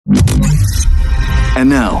And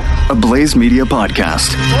now, a Blaze Media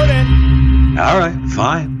podcast. All right,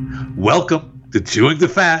 fine. Welcome to Chewing the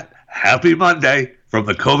Fat. Happy Monday from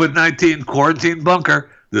the COVID-19 quarantine bunker,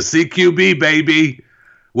 the CQB, baby.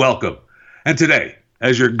 Welcome. And today,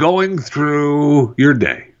 as you're going through your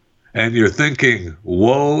day and you're thinking,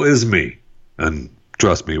 woe is me, and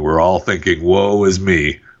trust me, we're all thinking, woe is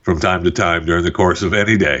me from time to time during the course of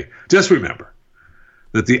any day, just remember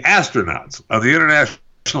that the astronauts on the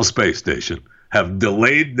International Space Station have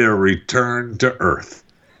delayed their return to Earth.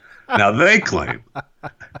 Now, they claim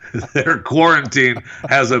their quarantine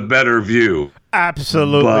has a better view.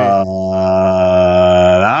 Absolutely. But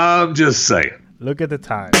I'm just saying. Look at the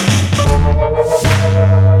time.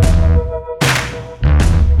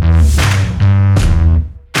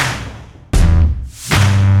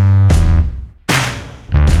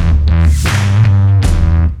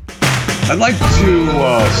 I'd like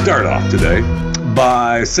to start off today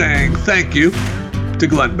by saying thank you to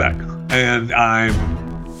Glenn Beck. And I'm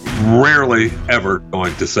rarely ever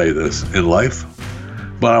going to say this in life,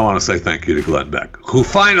 but I want to say thank you to Glenn Beck, who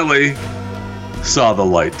finally saw the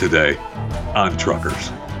light today on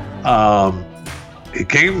truckers. He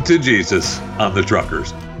came to Jesus on the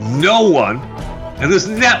truckers. No one in this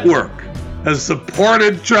network has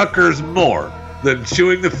supported truckers more than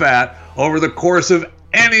Chewing the Fat over the course of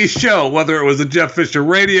any show, whether it was the Jeff Fisher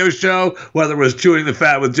radio show, whether it was Chewing the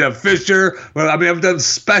Fat with Jeff Fisher. I've done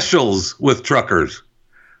specials with truckers.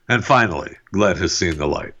 And finally, Glenn has seen the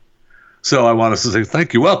light. So I want us to say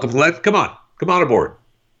thank you. Welcome, Glenn. Come on aboard.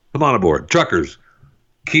 Come on aboard. Truckers,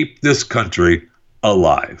 keep this country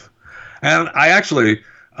alive. And I actually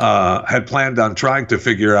had planned on trying to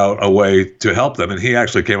figure out a way to help them. And he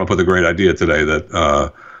actually came up with a great idea today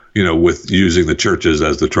that, with using the churches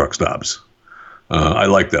as the truck stops. I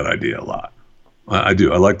like that idea a lot. I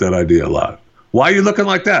do. I like that idea a lot. Why are you looking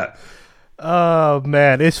like that? Oh,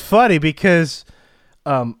 man. It's funny because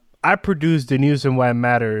I produce the News and Why It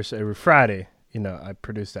Matters every Friday. I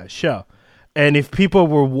produce that show. And if people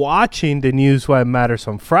were watching the News Why It Matters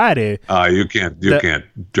on Friday... you can't drag me away.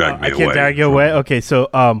 I can't drag you away? Okay, so...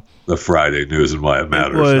 the Friday News and Why It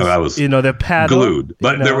Matters. I was the panel, glued.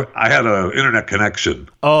 But I had an internet connection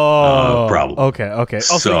problem. Okay. Oh,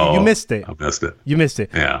 so you missed it. I missed it. You missed it.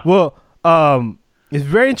 Yeah. Well, it's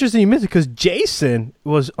very interesting you missed it because Jason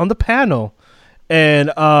was on the panel and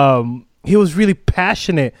he was really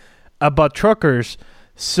passionate about truckers.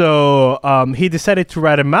 So he decided to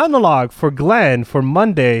write a monologue for Glenn for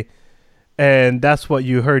Monday, and that's what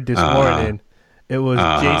you heard this morning. It was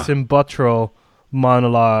Jason Buttrell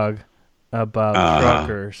monologue about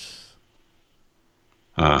truckers.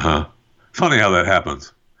 Funny how that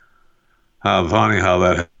happens. Funny how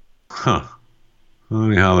that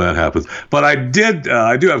happens. But I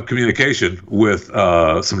do have communication with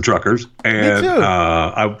some truckers, and Me too.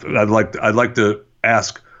 I'd like to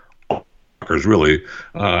ask truckers really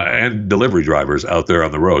and delivery drivers out there on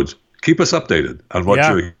the roads, keep us updated on what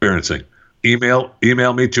you're experiencing. Email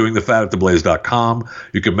me, chewingthefat@theblaze.com.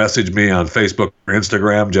 You can message me on Facebook or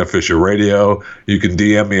Instagram, Jeff Fisher Radio. You can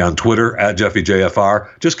DM me on Twitter @JeffyJFR.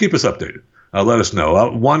 Just keep us updated. Let us know.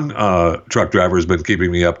 One truck driver has been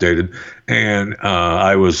keeping me updated, and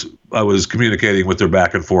I was communicating with her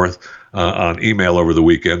back and forth on email over the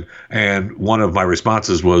weekend. And one of my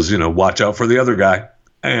responses was, watch out for the other guy.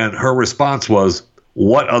 And her response was,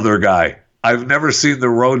 what other guy? I've never seen the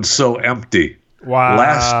road so empty. Wow.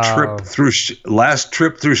 Last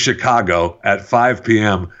trip through Chicago at 5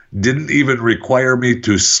 p.m. didn't even require me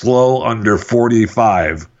to slow under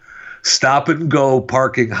 45. Stop and go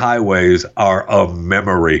parking highways are a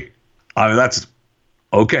memory. That's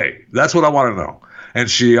okay. That's what I want to know. And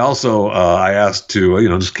she also, I asked to,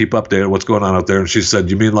 just keep updated what's going on out there. And she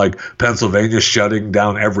said, you mean like Pennsylvania shutting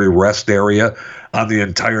down every rest area on the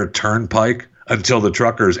entire turnpike until the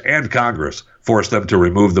truckers and Congress force them to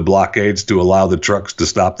remove the blockades to allow the trucks to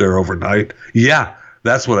stop there overnight? Yeah,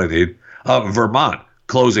 that's what I need. Vermont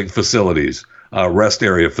closing facilities, rest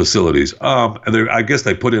area facilities. I guess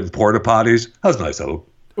they put in porta potties. That was nice of them.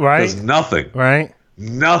 Right. There's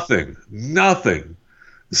nothing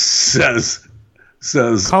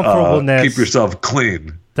says comfortableness keep yourself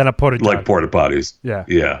clean than a porta john. Like porta potties.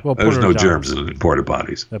 Yeah. Well, there's no germs in porta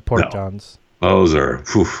potties. The porta johns. Those are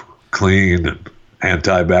clean and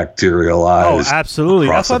antibacterialized. Oh, absolutely.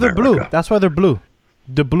 That's why they're blue.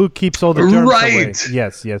 The blue keeps all the germs away.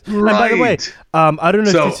 Yes. Right. And by the way, I don't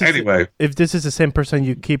know if this is the same person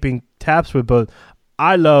you're keeping tabs with, but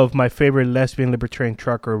I love my favorite lesbian libertarian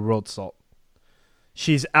trucker, Road Salt.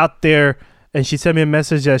 She's out there, and she sent me a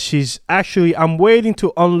message that I'm waiting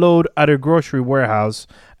to unload at a grocery warehouse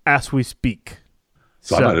as we speak.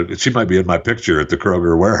 So she might be in my picture at the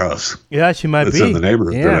Kroger warehouse. Yeah, she might That's be. in the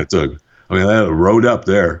neighborhood that I took. I mean, that road up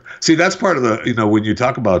there. See, that's part of the, when you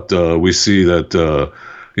talk about, we see that,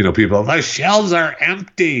 people, the shelves are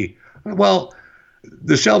empty. Well,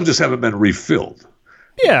 the shelves just haven't been refilled.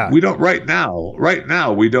 Yeah. We don't right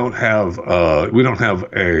now, we don't have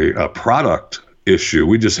a product issue.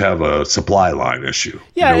 We just have a supply line issue.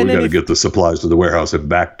 Yeah, we got to get the supplies to the warehouse and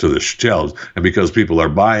back to the shelves. And because people are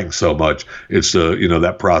buying so much, it's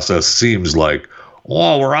that process seems like,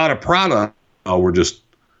 oh, we're out of product. Oh,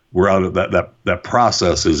 we're out of that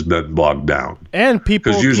process has been bogged down. And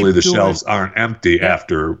people, because usually the shelves aren't empty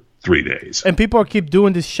after 3 days. And people keep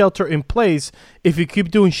doing this shelter in place. If you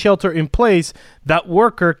keep doing shelter in place, that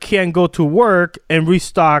worker can't go to work and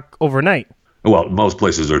restock overnight. Well, most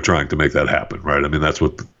places are trying to make that happen, right? I mean,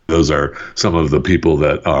 those are some of the people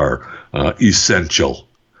that are essential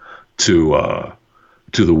to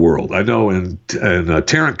the world. I know in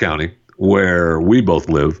Tarrant County, where we both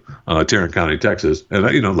live, Tarrant County, Texas, and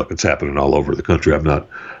look, it's happening all over the country. I'm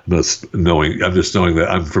just knowing that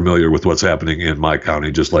I'm familiar with what's happening in my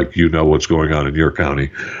county, just like what's going on in your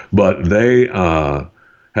county. But they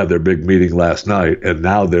had their big meeting last night, and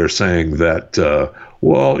now they're saying that,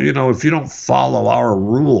 if you don't follow our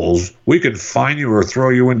rules, we can fine you or throw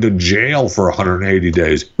you into jail for 180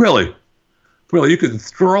 days. Really? You can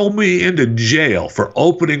throw me into jail for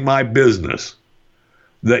opening my business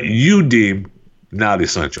that you deem not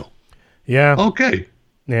essential. Yeah. Okay.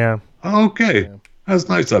 Yeah. Okay. Yeah. That's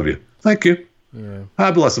nice of you. Thank you. Yeah.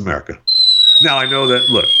 God bless America. Now, I know that,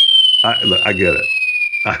 look, I get it.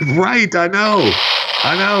 I'm right. I know.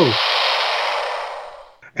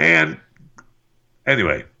 And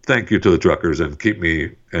anyway, thank you to the truckers, and keep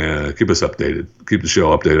us updated. Keep the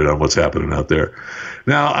show updated on what's happening out there.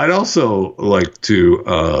 Now, I'd also like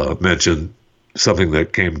to mention something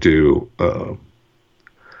that came to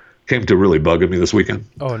really bugging me this weekend.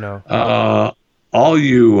 Oh no! All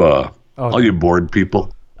you bored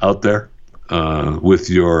people out there with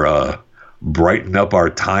your brighten up our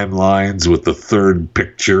timelines with the third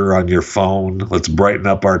picture on your phone. Let's brighten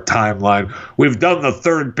up our timeline. We've done the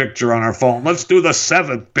third picture on our phone. Let's do the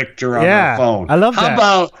seventh picture on our phone. I love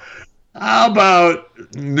that. How about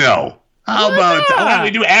no? How about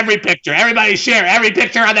we do every picture? Everybody share every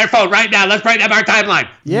picture on their phone right now. Let's brighten up our timeline.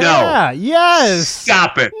 Yeah. No. Yes.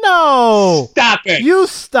 Stop it. No. Stop it. You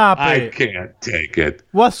stop it. I can't take it.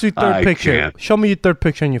 What's your third picture? Can't. Show me your third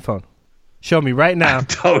picture on your phone. Show me right now. I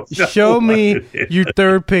don't know. Show me your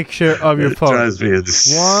third picture of your phone. It drives me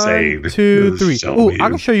insane. 1, 2, 3. Ooh, I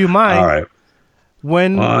can show you mine. All right.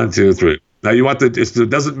 1, 2, 3. Now you want it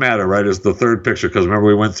doesn't matter, right? It's the third picture, because remember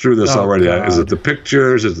we went through this already. God. Is it the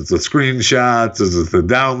pictures? Is it the screenshots? Is it the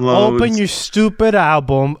downloads? Open your stupid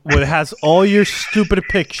album where it has all your stupid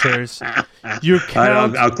pictures. Your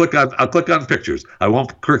count. I'll click on pictures. I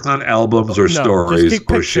won't click on albums or stories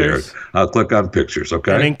or shared. I'll click on pictures,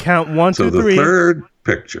 okay? And then count 1, 2, 3. So the third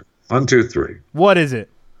picture. 1, 2, 3. What is it?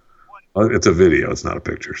 It's a video. It's not a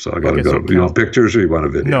picture. So I got to go. So you want pictures or you want a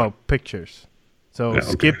video? No, pictures. So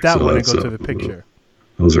skip that one and go to the picture.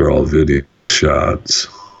 Those are all video shots.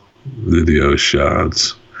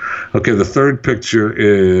 Okay, the third picture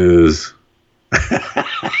is...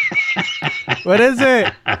 What is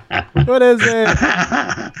it?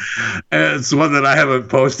 It's one that I haven't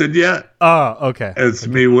posted yet. Oh, okay. It's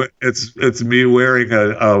me. It's me wearing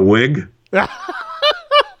a wig.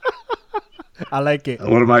 I like it.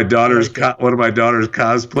 One of my daughter's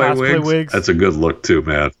cosplay wigs. That's a good look too,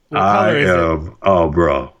 man. What color is it? Oh,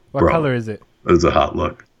 bro. What color is it? It's a hot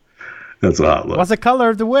look. That's a hot look. What's the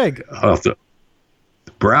color of the wig?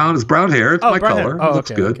 Brown. It's brown hair. It's my brown color. Hair. Oh, it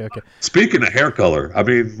looks good. Okay. Speaking of hair color, I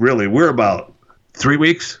mean, really, we're about 4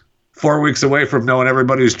 weeks away from knowing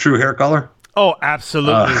everybody's true hair color. Oh,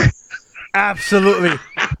 absolutely. Absolutely.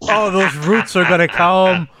 Oh, those roots are going to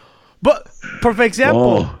come. But, for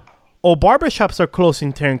example, barbershops are closed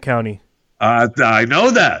in Tarrant County. I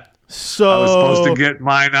know that. So I was supposed to get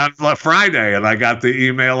mine on Friday, and I got the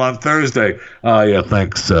email on Thursday. Yeah,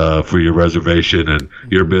 thanks for your reservation and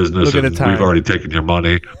your business. And we've already taken your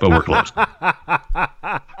money, but we're closed.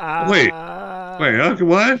 Wait, okay,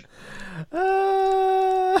 what?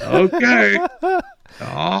 Okay.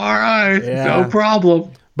 All right. Yeah. No problem.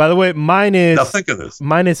 By the way, mine is... Now think of this.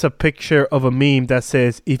 Mine is a picture of a meme that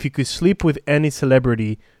says, if you could sleep with any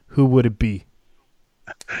celebrity, who would it be?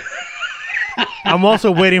 I'm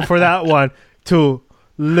also waiting for that one to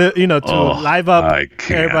live up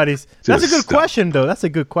everybody's... That's a good question, though.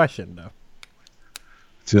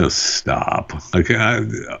 Just stop. Okay.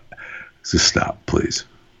 Just stop, please.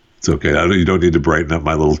 It's okay. You don't need to brighten up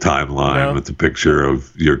my little timeline with the picture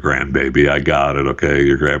of your grandbaby. I got it. Okay,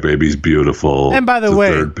 your grandbaby's beautiful. And by the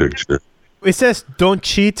way, third picture. It says don't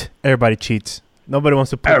cheat. Everybody cheats. Nobody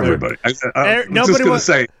wants to put everybody.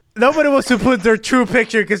 Nobody wants to put their true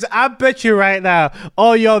picture, because I bet you right now,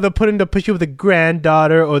 all y'all, they're putting the picture with the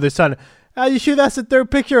granddaughter or the son. Are you sure that's the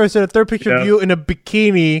third picture, or is it a third picture of you in a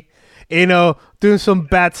bikini, doing some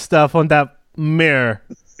bad stuff on that mirror?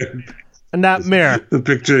 And that mirror. The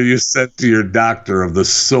picture you sent to your doctor of the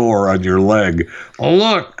sore on your leg. Oh,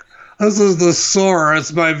 look, this is the sore.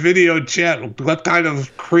 It's my video chat. What kind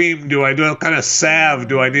of cream do I do? What kind of salve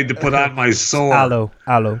do I need to put on my sore? Aloe.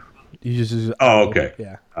 You just use aloe. Oh, okay.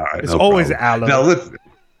 Yeah. All right. It's always aloe. Now,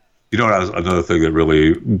 you know what? Another thing that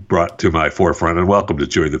really brought to my forefront, and welcome to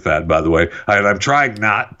Chewing the Fat, by the way. I'm trying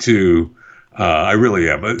not to. I really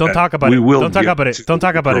am. Don't talk about it. Don't talk about it. Don't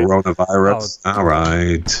talk about it. Coronavirus. Oh. All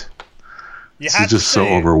right. This is just so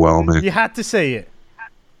overwhelming. You had to say it.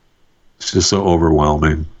 It's just so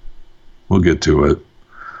overwhelming. We'll get to it.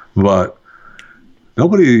 But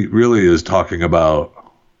nobody really is talking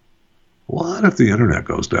about, what if the internet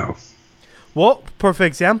goes down? Well, perfect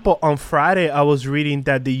example, on Friday, I was reading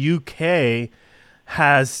that the UK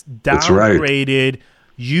has downgraded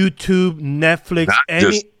YouTube, Netflix,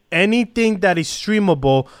 anything that is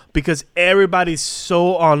streamable, because everybody's so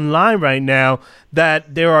online right now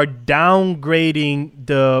that they are downgrading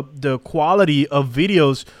the quality of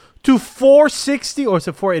videos to 460 or is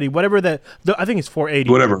it 480, whatever I think it's 480.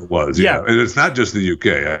 Whatever it was, yeah. And it's not just the UK.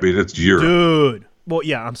 I mean, it's Europe. Dude. Well,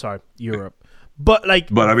 yeah, I'm sorry, Europe. But I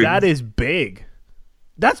mean, that is big.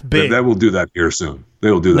 That's big. That will do that here soon.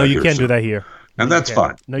 They will do that here soon. No, you can't do that here. And that's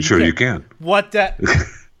fine. No, you can. What the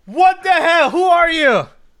hell? Who are you?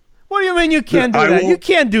 What do you mean you can't do that? You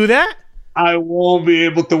can't do that. I won't be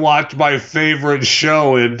able to watch my favorite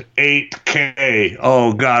show in 8K.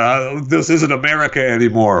 Oh, God. This isn't America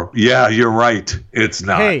anymore. Yeah, you're right. It's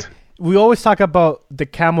not. Hey, we always talk about the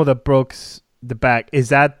camel that broke the back. Is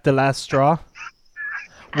that the last straw?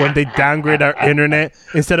 When they downgrade our internet,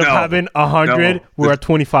 instead of having 100, we're at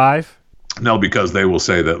 25? No, because they will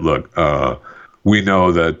say that, look, we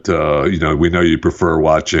know that, we know you prefer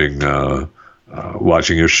watching your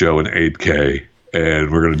show in 8K,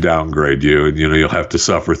 and we're going to downgrade you, and, you'll have to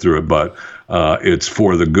suffer through it. But it's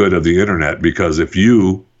for the good of the internet, because if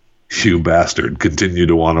you bastard, continue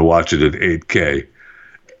to want to watch it in 8K,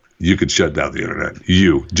 you could shut down the internet.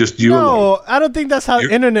 You No, alone. I don't think that's how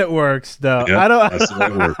the internet works, though. Yeah, that's the way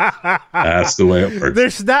it works. That's the way it works.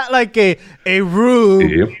 There's not like a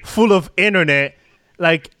room full of internet,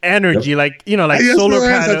 like energy, like solar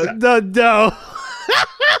panels. No.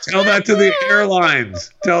 Tell that to the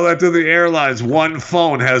airlines. One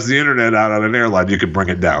phone has the internet out on an airline. You can bring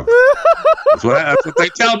it down. That's what they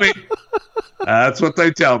tell me. That's what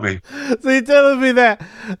they tell me. So you're telling me that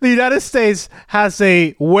the United States has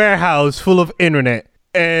a warehouse full of internet,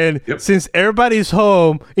 and since everybody's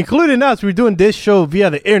home, including us, we're doing this show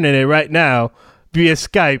via the internet right now, via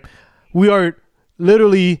Skype, we are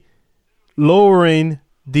literally lowering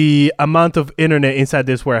the amount of internet inside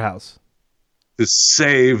this warehouse. To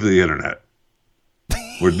save the internet.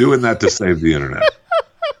 We're doing that to save the internet.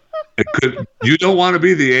 You don't want to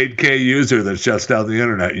be the 8K user that shuts down the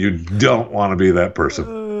internet. You don't want to be that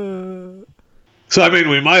person. So, I mean,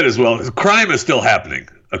 we might as well. Crime is still happening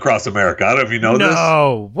across America. I don't know if you know this.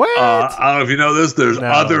 No. What? I don't know if you know this. There's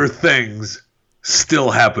other things still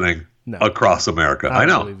happening across America. I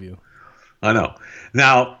know. Believe you. I know.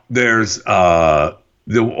 Now, there's the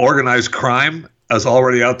organized crime is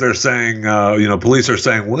already out there saying, police are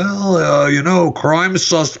saying, crime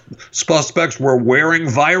suspects were wearing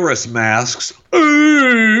virus masks.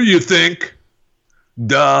 You think?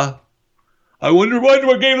 Duh. I wonder what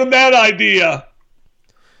gave them that idea.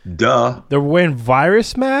 Duh. They're wearing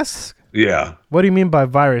virus masks? Yeah. What do you mean by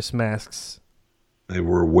virus masks? They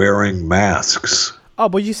were wearing masks. Oh,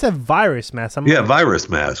 but you said virus masks. Virus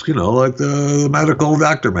masks. Like the medical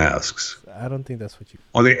doctor masks. I don't think that's what you...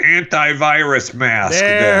 Or the antivirus mask.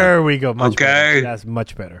 There we go. Much okay. Better. That's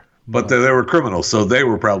much better. But they were criminals, so they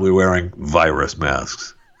were probably wearing virus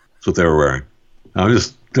masks. That's what they were wearing.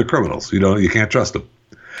 They're criminals. You can't trust them.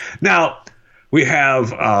 Now, we have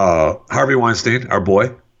Harvey Weinstein, our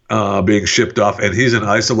boy, being shipped off, and he's in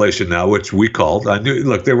isolation now, which we called.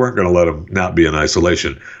 They weren't going to let him not be in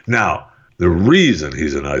isolation. Now, the reason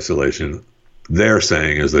he's in isolation, they're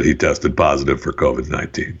saying, is that he tested positive for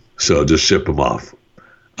COVID-19. So just ship him off.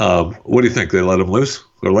 What do you think? They let him loose?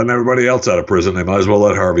 They're letting everybody else out of prison. They might as well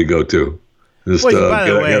let Harvey go too. Just get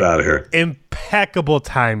out of here. Impeccable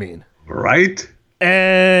timing. Right?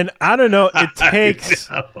 And I don't know. It takes...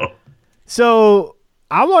 So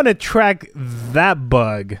I want to track that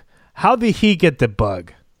bug. How did he get the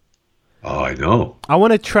bug? Oh, I know. I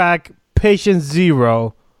want to track patient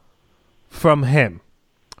 0 from him.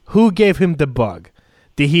 Who gave him the bug?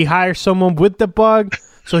 Did he hire someone with the bug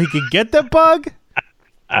so he could get the bug?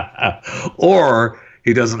 Or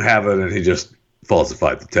he doesn't have it and he just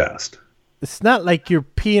falsified the test. It's not like you're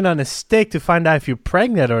peeing on a stick to find out if you're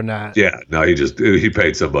pregnant or not. Yeah, no, he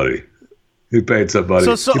paid somebody. He paid somebody.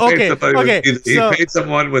 So he paid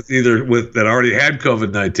someone with that already had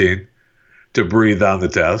COVID-19 to breathe on the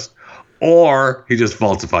test, or he just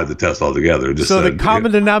falsified the test altogether. So the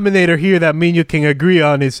common denominator here that me and you can agree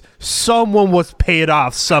on is someone was paid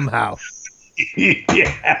off somehow.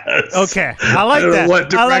 Yes. Okay, I like that. What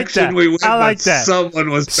direction we went, I like that. Someone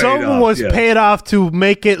was paid off to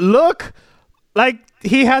make it look like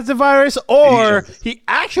he has the virus, or he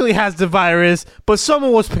actually has the virus, but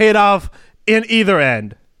someone was paid off in either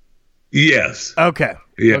end. Yes. Okay.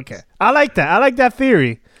 Yes. Okay. I like that. I like that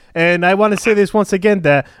theory. And I want to say this once again,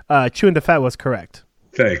 that Chewing the Fat was correct.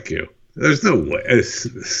 Thank you. There's no way.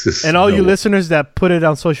 And all you listeners that put it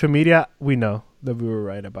on social media, we know that we were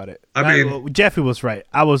right about it. I mean, Jeffy was right.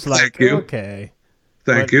 I was like, okay.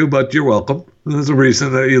 Thank you, but you're welcome. There's a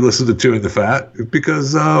reason that you listen to Chewing the Fat,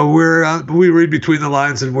 because we read between the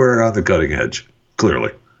lines and we're on the cutting edge,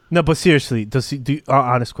 clearly. No, but seriously,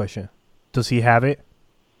 honest question. Does he have it?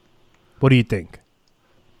 What do you think?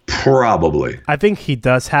 Probably. I think he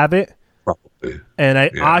does have it. Probably. And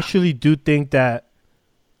I actually do think that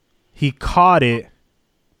he caught it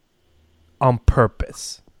on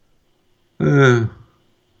purpose. I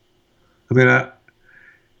mean,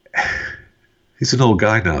 he's an old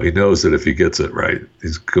guy now. He knows that if he gets it right,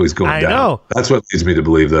 he's going down. I know. That's what leads me to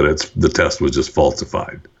believe that the test was just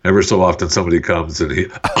falsified. Ever so often somebody comes and he...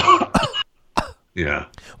 Yeah.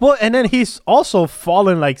 Well, and then he's also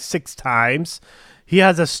fallen like 6 times. He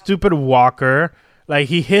has a stupid walker. Like,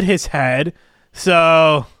 he hit his head.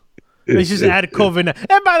 So, they just add COVID.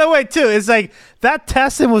 And by the way, too, it's like that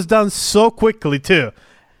testing was done so quickly, too.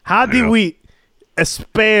 How did we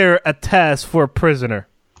spare a test for a prisoner?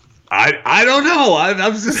 I don't know.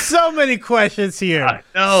 I'm just... So many questions here. I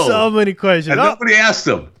know. So many questions. And nobody asked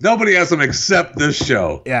them. Nobody asked them except this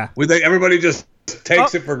show. Yeah. Everybody just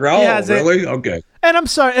takes it for granted. Oh, really? Okay. And I'm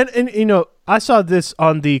sorry. And you know, I saw this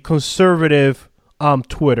on the conservative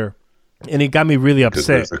Twitter, and it got me really upset.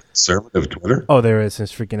 There's a conservative Twitter? Oh, there is.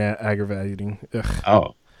 It's freaking aggravating.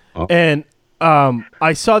 Ugh. Oh. And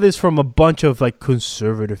I saw this from a bunch of like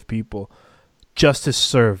conservative people. Justice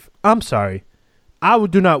served. I'm sorry. I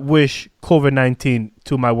do not wish COVID-19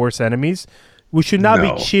 to my worst enemies. We should not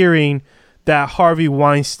be cheering that Harvey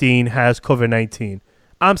Weinstein has COVID-19.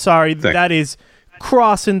 I'm sorry. That is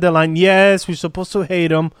crossing the line. Yes, we're supposed to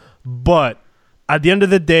hate him, but at the end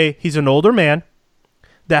of the day, he's an older man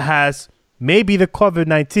that has maybe the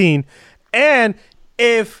COVID-19. And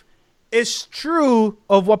if it's true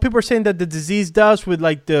of what people are saying that the disease does with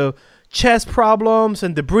like the chest problems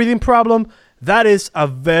and the breathing problem, that is a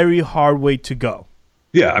very hard way to go.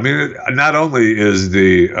 Yeah, I mean, not only is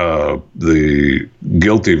the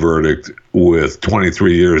guilty verdict with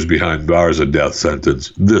 23 years behind bars a death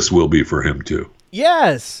sentence, this will be for him too.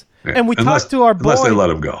 Yes, yeah. And we talked to our boy. Unless they let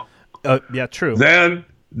him go. Yeah, true. Then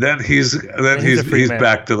he's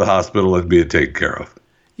back to the hospital and being taken care of.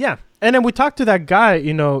 Yeah, and then we talked to that guy,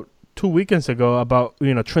 2 weekends ago about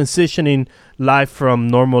transitioning life from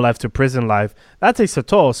normal life to prison life. That takes a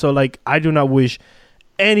toll. So like, I do not wish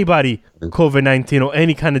anybody COVID-19 or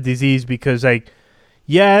any kind of disease, because like,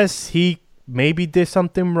 yes, he maybe did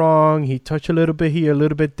something wrong, he touched a little bit here, a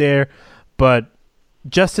little bit there, but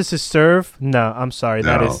justice is served. No, I'm sorry,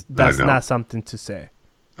 that's not something to say.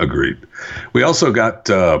 Agreed. We also got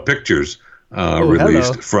pictures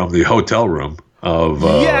released from the hotel room of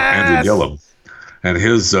Andrew Gillum and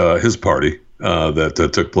his party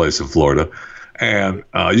that took place in Florida, and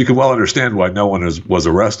you can well understand why no one was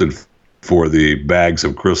arrested for the bags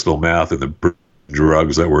of crystal meth and the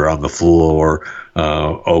drugs that were on the floor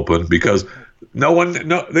open, because they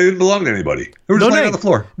didn't belong to anybody. They were just laying on the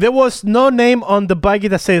floor. There was no name on the baggie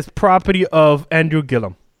that says property of Andrew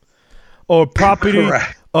Gillum or property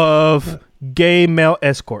of gay male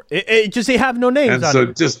escort. It have no names. And so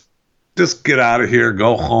just get out of here,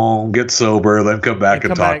 go home, get sober, then come back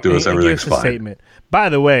and talk to us. Everything's fine. Statement. By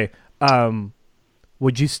the way,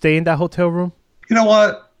 would you stay in that hotel room? You know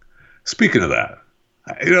what? Speaking of that,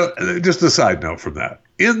 just a side note from that.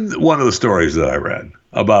 In one of the stories that I read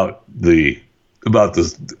about the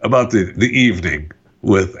evening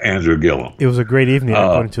with Andrew Gillum, it was a great evening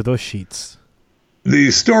according to those sheets. The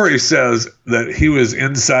story says that he was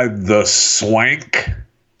inside the swank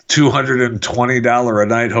 $220 a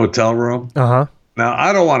night hotel room. Uh-huh. Now,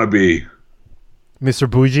 I don't want to be Mr.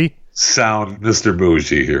 Bougie. sound Mr.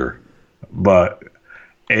 Bougie here, but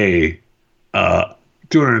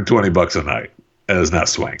 $220 a night is not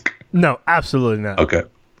swank. No, absolutely not. Okay.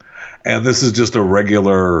 And this is just a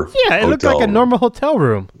regular Yeah, it looked like a room. normal hotel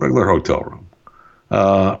room. Regular hotel room.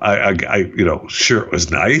 Sure, it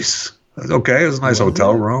was nice. Okay, it was a nice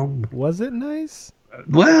hotel room. Was it nice?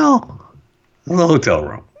 Well, a hotel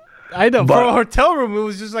room. I know. But- for a hotel room, it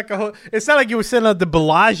was just like it's not like you were sitting at the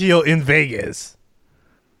Bellagio in Vegas.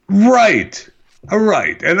 Right.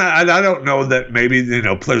 Right. And I don't know that maybe,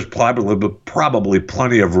 there's probably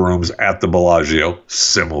plenty of rooms at the Bellagio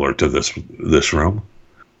similar to this room.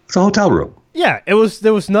 It's a hotel room. Yeah, there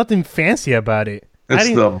was nothing fancy about it. It's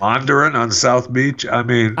the Mondrian on South Beach. I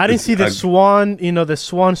mean, I didn't see the swan, the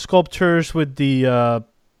swan sculptures with the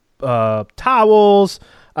towels.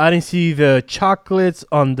 I didn't see the chocolates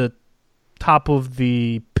on the top of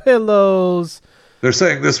the pillows. They're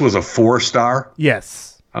saying this was a 4-star.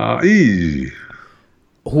 Yes. Ooh.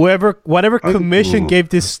 Whatever commission gave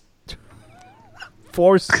this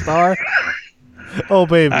 4-star. Oh,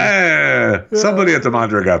 baby. Somebody at the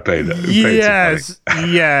Mondrian got paid. Yes,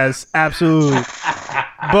 absolutely.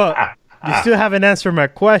 But you still haven't answered my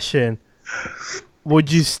question.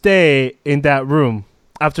 Would you stay in that room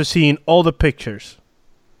after seeing all the pictures?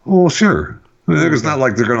 Well, sure. It's not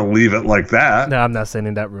like they're going to leave it like that. No, I'm not staying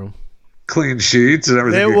in that room. Clean sheets and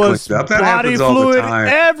everything. There was cleaned up. That body happens all the fluid time.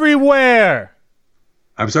 everywhere.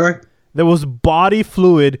 I'm sorry? There was body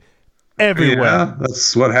fluid everywhere. Yeah,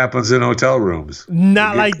 that's what happens in hotel rooms.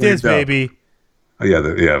 Not They get like this, cleaned up. baby. Yeah,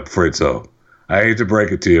 I'm afraid so. I hate to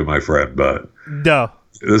break it to you, my friend, but No.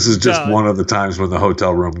 this is just No. one of the times when the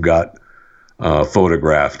hotel room got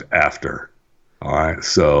photographed after. All right,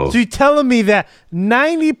 so So you're telling me that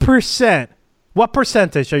 90%, what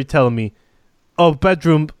percentage are you telling me of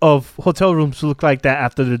hotel rooms look like that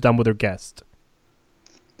after they're done with their guest?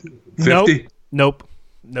 50? Nope.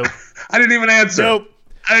 I didn't even answer. Nope.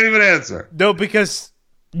 I didn't even answer. No, because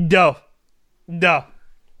no.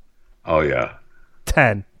 Oh, yeah.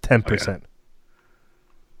 10%.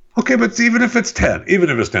 Okay, but even if it's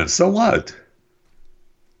 10, so what?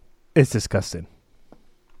 It's disgusting.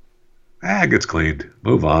 It gets cleaned.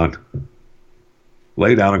 Move on.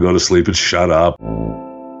 Lay down and go to sleep and shut up.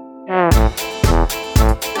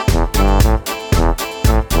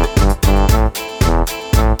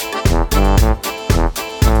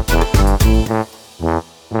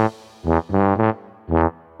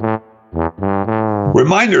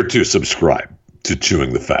 Reminder to subscribe to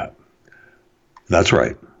Chewing the Fat. That's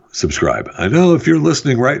right. Subscribe. I know if you're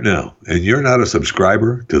listening right now and you're not a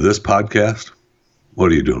subscriber to this podcast,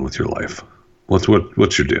 what are you doing with your life? What's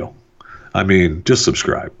your deal? I mean, just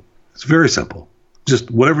subscribe. It's very simple.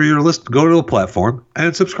 Just whatever you're listening, go to a platform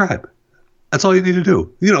and subscribe. That's all you need to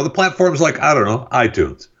do. The platforms like, I don't know,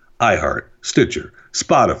 iTunes, iHeart, Stitcher,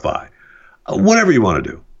 Spotify, whatever you want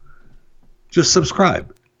to do. Just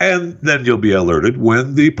subscribe. And then you'll be alerted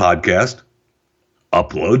when the podcast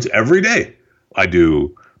uploads every day. I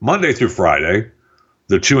do Monday through Friday,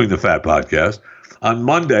 the Chewing the Fat podcast. On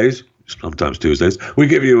Mondays, sometimes Tuesdays, we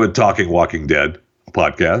give you a Talking Walking Dead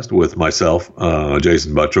podcast with myself,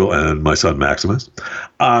 Jason Buttrell, and my son Maximus.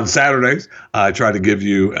 On Saturdays, I try to give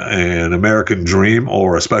you an American Dream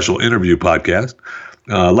or a special interview podcast.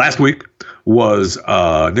 Last week was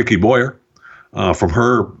Nikki Boyer from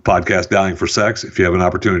her podcast, Dying for Sex. If you have an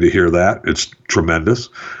opportunity to hear that, it's tremendous.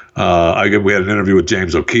 We had an interview with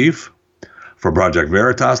James O'Keefe from Project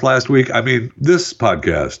Veritas last week. I mean, this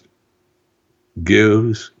podcast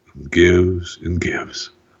gives, and gives.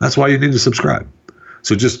 That's why you need to subscribe.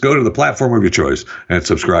 So just go to the platform of your choice and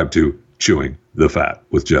subscribe to Chewing the Fat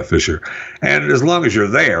with Jeff Fisher. And as long as you're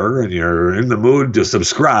there and you're in the mood to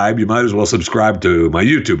subscribe, you might as well subscribe to my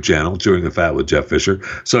YouTube channel, Chewing the Fat with Jeff Fisher,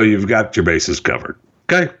 so you've got your bases covered.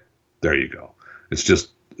 Okay? There you go. It's just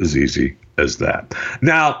as easy as that.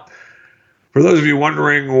 Now, for those of you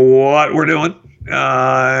wondering what we're doing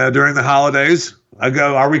during the holidays,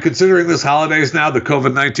 are we considering this holidays now, the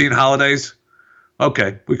COVID-19 holidays?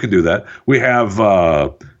 Okay, we can do that. We have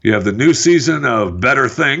you have the new season of Better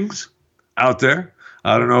Things out there.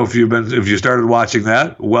 I don't know if you started watching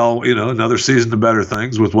that. Well, another season of Better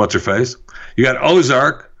Things with what's her face. You got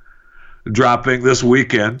Ozark dropping this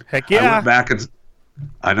weekend. Heck yeah!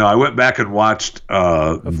 I went back and watched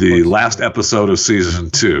the last episode of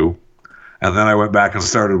season 2, and then I went back and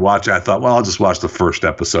started watching. I thought, well, I'll just watch the first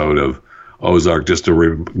episode of Ozark just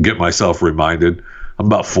to get myself reminded. I'm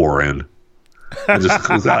about 4 in.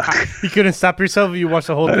 You couldn't stop yourself if you watched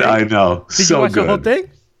the whole thing? I know. Did you watch the whole thing?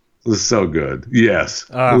 was so good. Yes.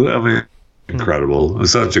 I mean, incredible. It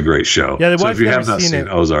was such a great show. Yeah, the so wife's if you never have not seen seen it.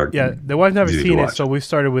 Ozark, Yeah, the wife's never you need seen to it, watch so we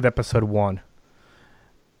started with episode 1.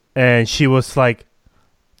 And she was like,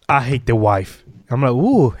 I hate the wife. I'm like,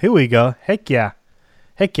 ooh, here we go. Heck yeah.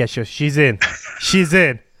 She's in. She's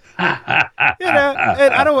in. You know,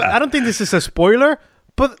 and I don't think this is a spoiler,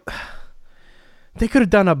 but they could have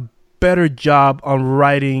done a better job on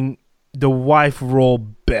writing the wife role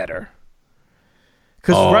better.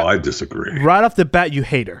 I disagree. Right off the bat, you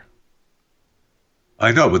hate her.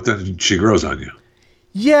 I know, but then she grows on you.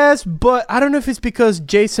 Yes, but I don't know if it's because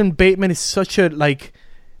Jason Bateman is such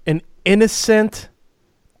an innocent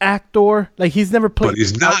actor. Like, he's never played. But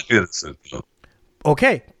he's not innocent, though.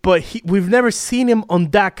 Okay, but we've never seen him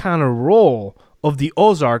on that kind of role of the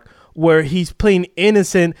Ozark where he's playing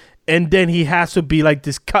innocent and then he has to be like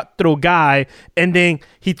this cutthroat guy and then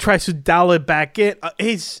he tries to dial it back in.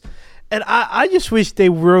 I just wish they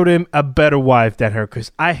wrote him a better wife than her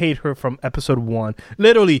because I hate her from episode 1.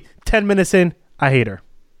 Literally 10 minutes in, I hate her.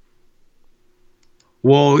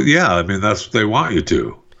 Well, yeah, I mean, that's what they want you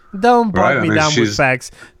to. Don't bog me down with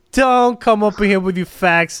facts. Don't come up in here with your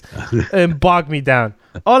facts and bog me down.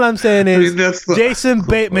 All I'm saying is Jason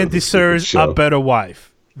Bateman deserves a better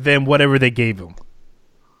wife than whatever they gave him.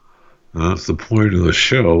 That's the point of the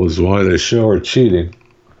show, is why they show her cheating.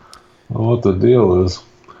 I don't know what the deal is.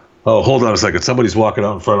 Oh, hold on a second. Somebody's walking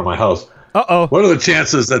out in front of my house. Uh-oh. What are the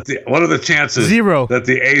chances Zero. that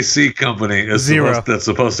the AC company is that's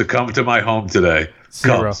supposed to come to my home today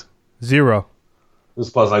comes? Zero. This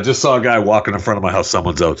pause. I just saw a guy walking in front of my house.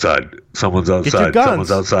 Someone's outside. Get your guns.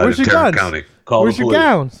 Someone's outside Where's in your Tarrant guns? County. Call Where's the your police.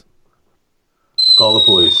 gowns? Call the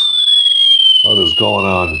police. What is going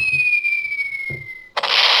on?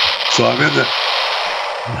 So I'm in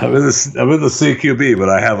the CQB, but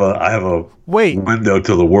I have a window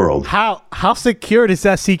to the world. How secured is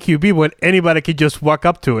that CQB when anybody could just walk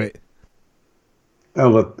up to it?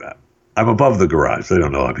 Oh, but I'm above the garage. They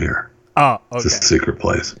don't know I'm here. Oh, okay. It's a secret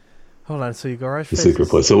place. Hold on. So your garage The faces... secret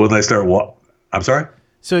place. So when they start I'm sorry?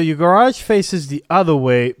 So your garage faces the other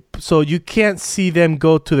way, so you can't see them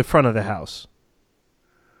go to the front of the house.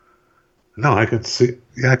 No, I can see.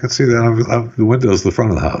 Yeah, I can see that. The window's the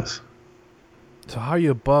front of the house. So how are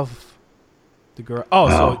you above the garage? Oh,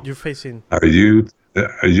 so you're facing... Are you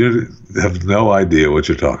have no idea what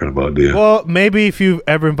you're talking about, do you? Well, maybe if you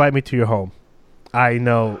ever invite me to your home. I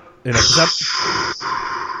know.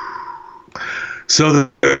 So there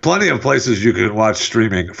are plenty of places you can watch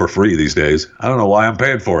streaming for free these days. I don't know why I'm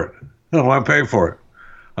paying for it.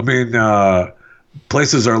 I mean,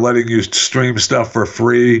 places are letting you stream stuff for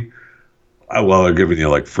free. Well, they're giving you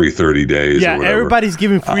like free 30 days. Yeah, or whatever. Everybody's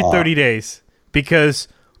giving free 30 days because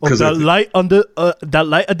of that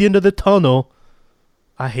light at the end of the tunnel.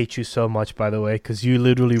 I hate you so much, by the way, because you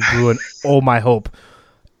literally ruined all my hope.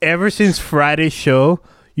 Ever since Friday's show,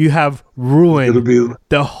 you have ruined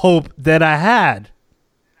the hope that I had.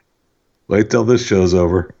 Wait till this show's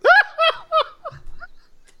over.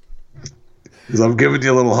 Because I'm giving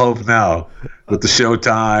you a little hope now with the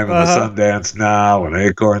Showtime and the Sundance Now and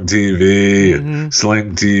Acorn TV and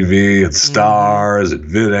Sling TV and Stars and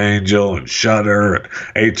VidAngel and Shudder and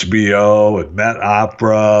HBO and Met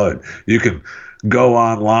Opera. And you can go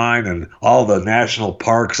online, and all the national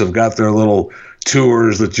parks have got their little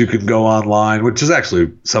tours that you can go online, which is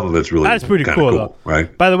actually some of it's really that's pretty cool, though.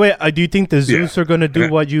 Right? By the way, do you think the zoos are going to do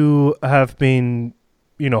what you have been,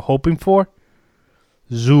 hoping for?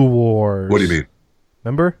 Zoo Wars. What do you mean?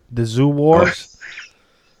 Remember the Zoo Wars?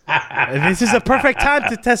 This is a perfect time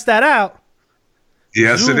to test that out.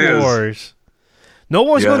 Yes, Zoo it is. Wars. No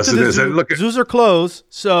one's going to the zoo. Zoos are closed,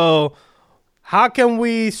 so how can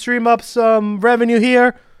we stream up some revenue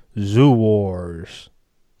here? Zoo Wars.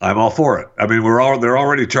 I'm all for it. I mean, they're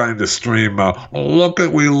already trying to stream.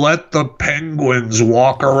 We let the penguins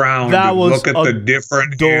walk around and look at the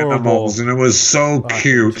different animals, and it was so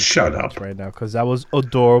cute. Shut up right now, because that was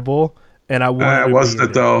adorable, and I wanted. Wasn't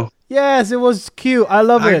it though? Yes, it was cute. I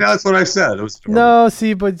love it. That's what I said. It was adorable. No,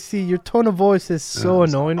 see, your tone of voice is so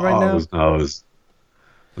annoying right now. It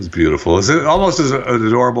was beautiful. It's almost as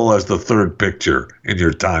adorable as the third picture in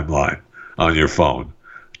your timeline on your phone.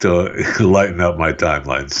 To lighten up my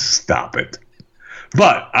timeline. Stop it.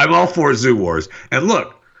 But I'm all for Zoo Wars. And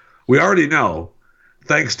look, we already know,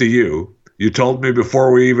 thanks to you told me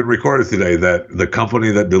before we even recorded today that the company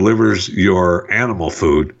that delivers your animal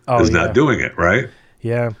food is not doing it, right?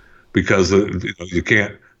 Yeah. Because you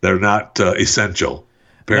can't, they're not essential.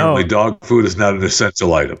 Apparently, dog food is not an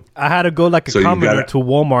essential item. I had to go like a commoner to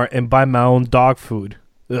Walmart and buy my own dog food.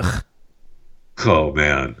 Ugh. Oh,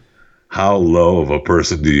 man. How low of a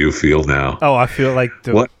person do you feel now? Oh, I feel like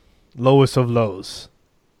Lowest of lows.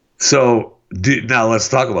 So now let's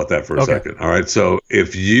talk about that for a Okay. second. All right. So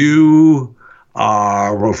if the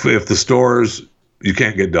stores, you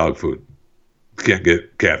can't get dog food, you can't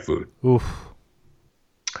get cat food. Oof.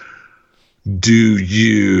 Do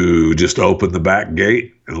you just open the back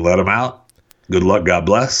gate and let them out? Good luck, God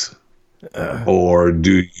bless. Or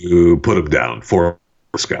do you put them down for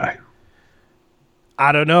Sky?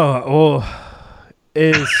 I don't know. Well,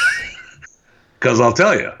 Because I'll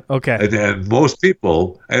tell you. okay. And most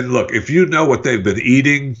people, and look, if you know what they've been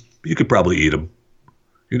eating, you could probably eat them.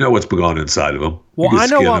 You know what's gone inside of them. Well, I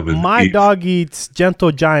know what my dog eats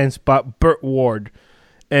Gentle Giants by Burt Ward.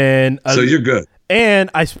 And so you're good. And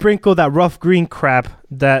I sprinkle that rough green crap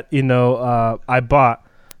that, I bought.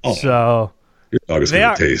 Oh. So Your dog is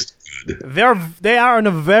going to taste good. they are on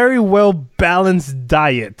a very well balanced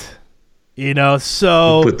diet.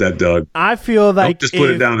 So Put that dog. I feel like Don't just put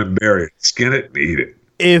it down and bury it. Skin it and eat it.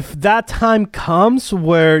 If that time comes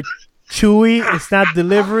where Chewy is not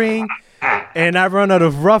delivering and I run out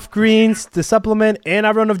of rough greens to supplement and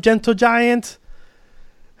I run out of Gentle Giant,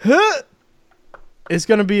 it's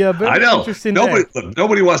going to be a very interesting day.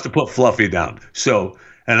 Nobody wants to put Fluffy down. So,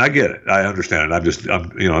 and I get it. I understand it.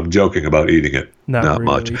 I'm joking about eating it. Not really.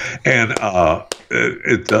 Much. And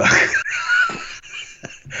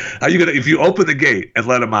are you gonna? If you open the gate and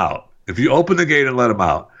let them out, a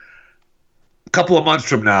couple of months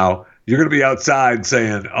from now, you're gonna be outside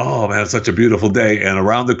saying, "Oh man, it's such a beautiful day," and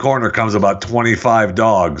around the corner comes about 25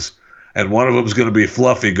 dogs, and one of them's gonna be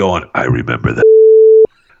Fluffy, going, "I remember that."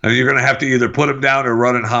 And you're gonna have to either put him down or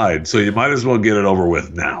run and hide. So you might as well get it over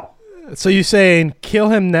with now. So you're saying kill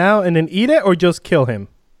him now and then eat it, or just kill him?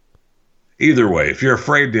 Either way, if you're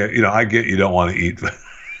afraid to, I get you don't want to eat.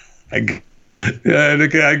 I get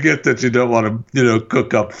that you don't want to,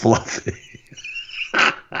 cook up Fluffy.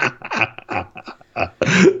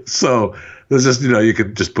 So there's just, you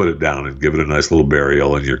can just put it down and give it a nice little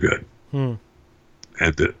burial, and you're good. And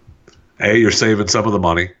you're saving some of the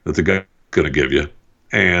money that the guy's going to give you,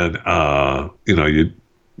 and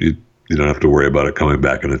you don't have to worry about it coming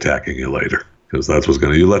back and attacking you later. Because that's what's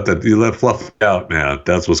going to, you let Fluffy out, man.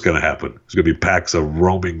 That's what's going to happen. There's going to be packs of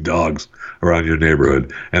roaming dogs around your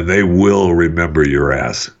neighborhood, and they will remember your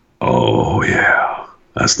ass. Oh, yeah.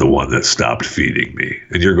 That's the one that stopped feeding me.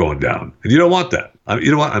 And you're going down. And you don't want that. You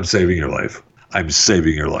know what? I'm saving your life. I'm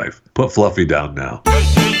saving your life. Put Fluffy down now.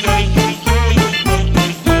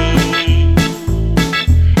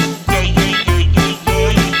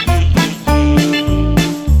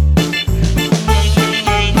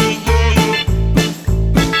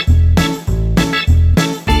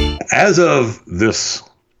 As of this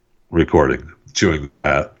recording, chewing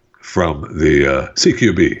that from the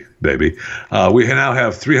CQB, baby, we now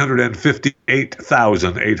have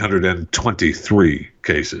 358,823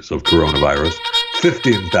 cases of coronavirus,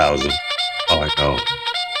 15,000. Oh, I know.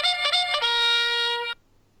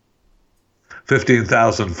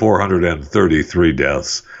 15,433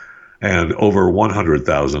 deaths, and over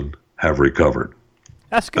 100,000 have recovered.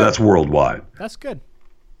 That's good. That's worldwide. That's good.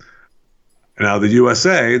 Now, the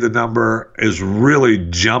USA, the number is really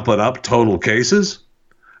jumping up total cases.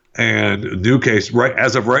 And new case, right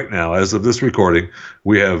as of right now, as of this recording,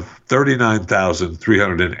 we have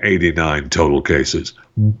 39,389 total cases.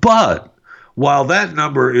 But while that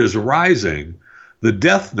number is rising, the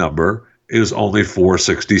death number is only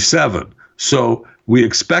 467. So we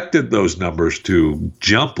expected those numbers to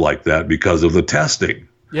jump like that because of the testing.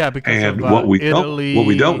 Yeah, because and of what we Italy.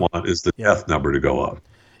 don't want is the death number to go up.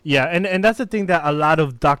 Yeah, and that's the thing that a lot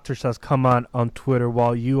of doctors has come on Twitter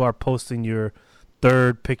while you are posting your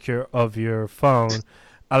third picture of your phone.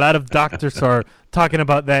 A lot of doctors are talking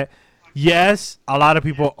about that. Yes, a lot of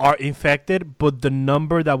people are infected, but the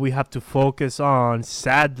number that we have to focus on,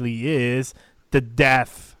 sadly, is the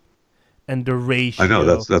death and the ratio. I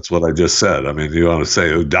know, that's what I just said. I mean, you want to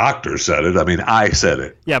say, a doctor said it. I mean, I said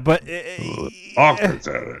it. Yeah, but Doctor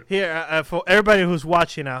said it. Here, for everybody who's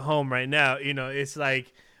watching at home right now, it's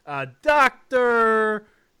like, Dr.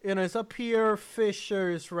 It's up here. Fisher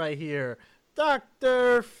is right here.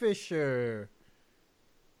 Dr. Fisher.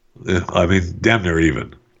 Yeah, I mean, damn near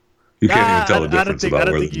even. You can't even tell the difference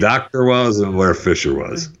about where the doctor was and where Fisher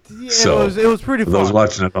was. Yeah, so it was pretty far. Those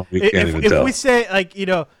watching at home, you can't even tell. If we say,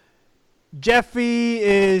 Jeffy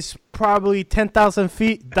is probably 10,000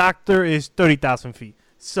 feet, Doctor is 30,000 feet.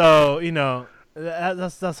 So,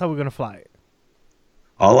 that's how we're going to fly it.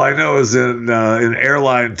 All I know is in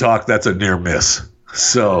airline talk, that's a near miss.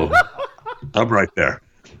 So I'm right there.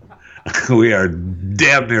 We are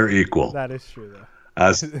damn near equal. That is true, though.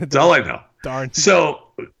 That's all I know. Darn. So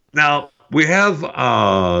now we have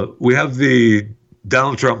the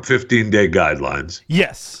Donald Trump 15-day guidelines.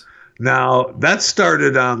 Yes. Now, that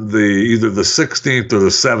started on either the 16th or the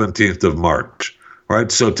 17th of March,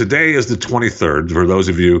 right? So today is the 23rd, for those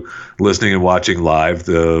of you listening and watching live,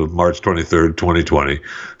 the March 23rd, 2020.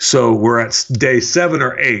 So we're at day 7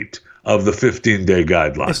 or 8 of the 15-day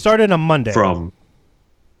guidelines. It started on Monday. So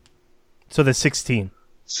the 16th.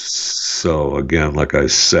 So again, like I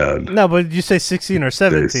said. No, but did you say 16 or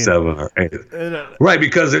 17? Day 7 or 8. Right,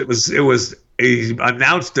 because he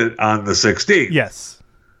announced it on the 16th. Yes.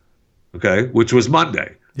 Okay, which was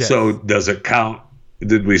Monday. Yes. So does it count?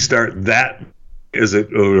 Did we start that? Is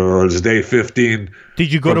it, or is day 15?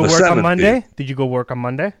 Did you go to work on Monday? Did you go work on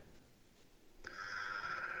Monday?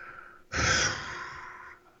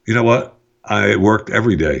 You know what? I worked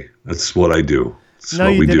every day. That's what I do. That's no,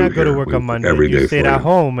 what you we did do not go to here. work on Monday. Every you day stayed at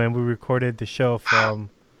home and we recorded the show from.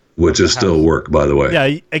 Which is still work, by the way.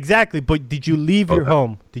 Yeah, exactly. But did you leave your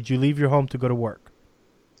home? Did you leave your home to go to work?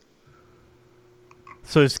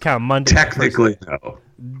 So it's kind of Monday. Technically, no.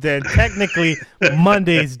 Then technically,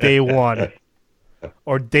 Monday's day 1.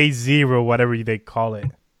 Or day 0, whatever they call it.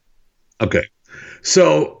 Okay.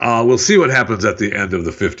 So we'll see what happens at the end of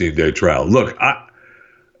the 15-day trial. Look,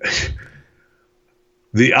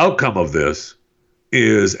 the outcome of this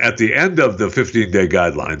is at the end of the 15-day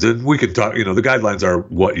guidelines, and we can talk, the guidelines are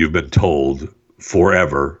what you've been told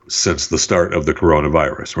forever since the start of the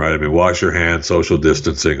coronavirus, right? I mean, wash your hands, social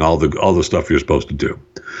distancing, all the stuff you're supposed to do.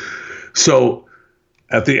 So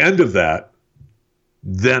at the end of that,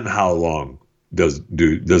 then how long does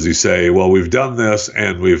he say, well, we've done this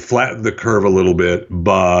and we've flattened the curve a little bit,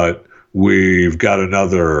 but we've got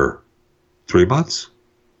another 3 months?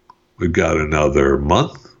 We've got another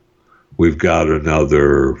month? We've got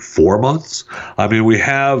another 4 months? I mean,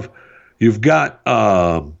 you've got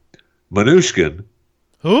Mnuchin.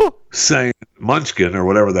 Who? Saying Munchkin or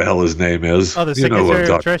whatever the hell his name is. Oh, the Secretary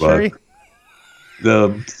of Treasury? About.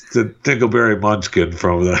 The Dingleberry Munchkin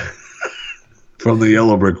from the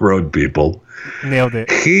Yellow Brick Road people. Nailed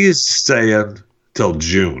it. He's saying till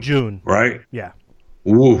June. June. Right? Yeah.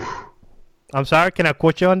 Ooh. I'm sorry, can I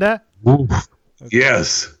quote you on that? Ooh. Okay.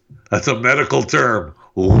 Yes. That's a medical term.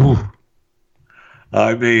 Ooh.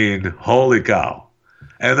 I mean, holy cow.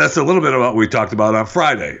 And that's a little bit of what we talked about on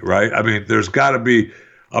Friday, right? I mean, there's got to be,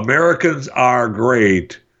 Americans are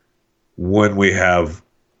great when we have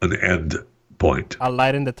an end point. A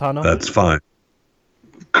light in the tunnel? That's fine.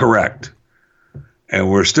 Correct. And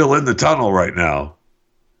we're still in the tunnel right now.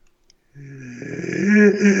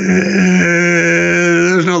 There's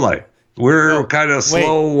no light. We're kind of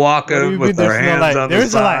slow walking with our hands on the side.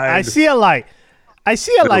 There's a light. I see a light.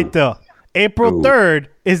 Light, though. April 3rd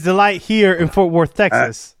is the light here in Fort Worth,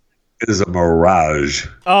 Texas. That is a mirage.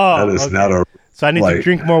 Oh, that is not a So I need to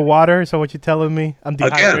drink more water? Is that what you're telling me? I'm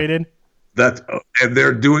dehydrated?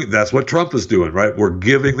 Again, that's what Trump is doing, right? We're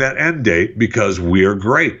giving that end date because we're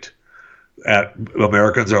great.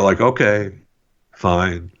 Americans are like, okay,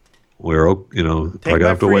 fine. We're, I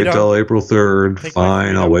have to wait till April 3rd.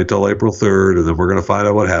 Fine, I'll wait till April 3rd, and then we're going to find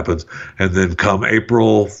out what happens. And then come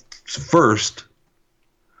April 1st,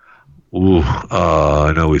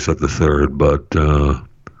 I know we said the 3rd, but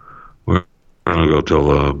we're going to go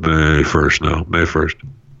till May 1st now, May 1st.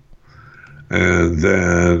 And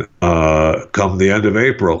then come the end of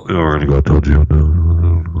April, we're going to go till June now.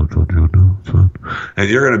 And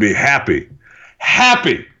you're going to be happy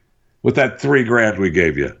with that $3,000 we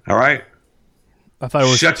gave you. All right? I thought it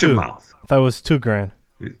was Shut your mouth. I thought it was $2,000.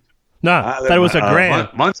 No, I thought it was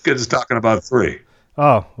 $1,000. Munchkin's talking about 3.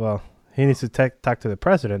 Oh, well, he needs to talk to the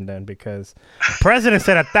president then, because the president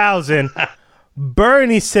said 1,000.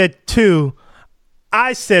 Bernie said 2.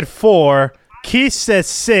 I said 4. Keith said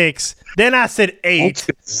 6. Then I said 8.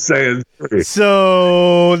 Munchkin's saying 3.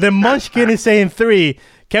 So then Munchkin is saying 3.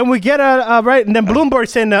 Can we get a right? And then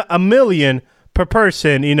Bloomberg's saying $1 million per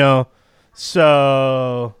person,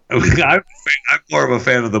 So I'm more of a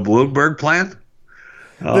fan of the Bloomberg plan.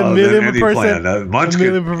 The million per person. Munchkin,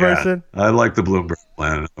 $1 million per person. I like the Bloomberg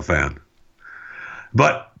plan. I'm a fan.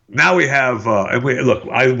 But now we have, look,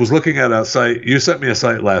 I was looking at a site. You sent me a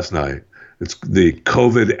site last night. It's the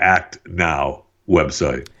COVID Act Now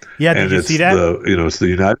website. Yeah, did you see that? It's the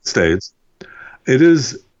United States. It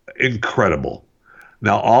is incredible.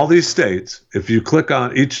 Now, all these states, if you click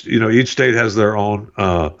on each state has their own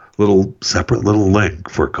separate little link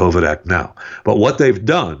for COVID Act Now. But what they've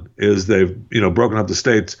done is they've, broken up the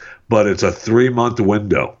states, but it's a 3-month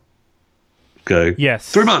window. Okay?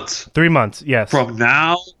 Yes. 3 months. 3 months, yes. From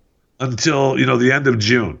now until, the end of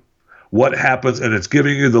June. what happens, and it's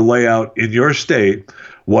giving you the layout in your state.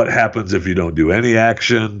 What happens if you don't do any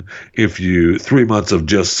action? If you 3 months of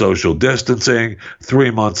just social distancing,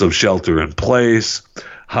 3 months of shelter in place,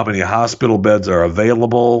 how many hospital beds are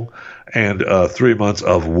available, and 3 months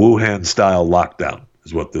of Wuhan style lockdown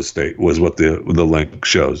is what this state was. What the link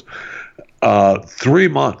shows. 3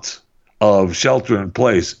 months of shelter in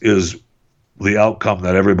place is the outcome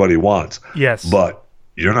that everybody wants. Yes, but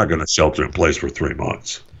you're not going to shelter in place for 3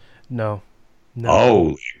 months. No.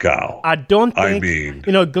 Holy cow. I don't think, I mean,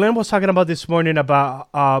 Glenn was talking about this morning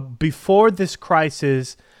about before this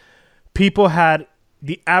crisis,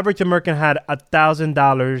 the average American had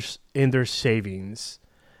 $1,000 in their savings.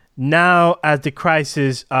 Now, as the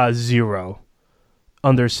crisis, zero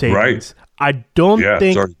on their savings. Right. I don't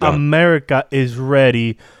think America is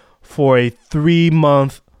ready for a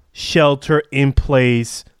 3-month shelter in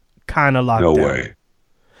place kind of lockdown.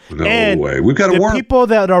 No way. We've got to work. The people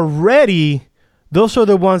that are ready, those are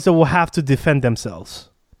the ones that will have to defend themselves.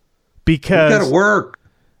 Because we've got to work.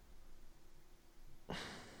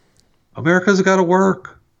 America's got to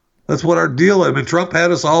work. That's what our deal is. I mean, Trump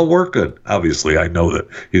had us all working. Obviously, I know that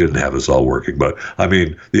he didn't have us all working. But, I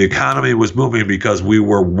mean, the economy was moving because we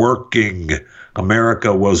were working.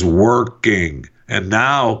 America was working. And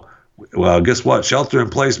now, well, guess what? Shelter in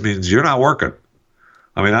place means you're not working.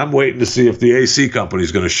 I mean, I'm waiting to see if the AC company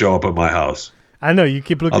is going to show up at my house. I know. You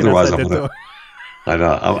keep looking outside the door. I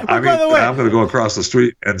know. I'm going to go across the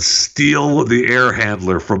street and steal the air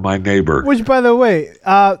handler from my neighbor. Which, by the way,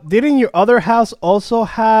 didn't your other house also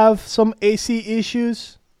have some AC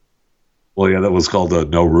issues? Well, yeah, that was called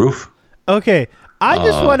no roof. Okay. I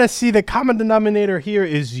just want to see the common denominator here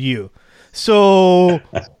is you. So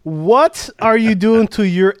what are you doing to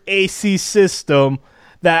your AC system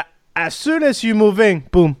that as soon as you move in,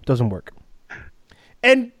 boom, doesn't work?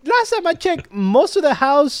 And last time I checked, most of the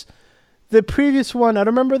house... The previous one, I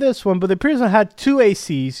don't remember this one, but the previous one had 2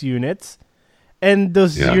 AC units. And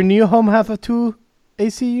does your new home have a 2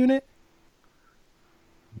 AC unit?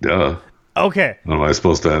 Duh. Okay. Am I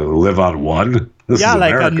supposed to live on one? This is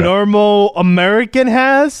like America. A normal American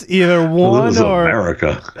has, either one this is or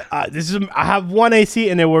America. I have 1 AC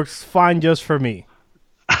and it works fine just for me.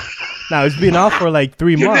 Now it's been off for like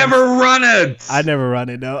 3 months. You never run it. I never run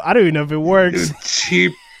it. No, I don't even know if it works. You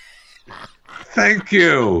cheap. Thank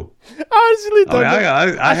you. Honestly,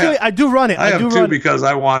 I do run it. I have 2 because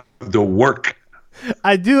I want to work.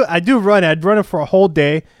 I do run it. I'd run it for a whole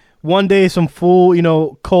day. One day is some full,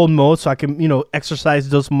 cold mode so I can, exercise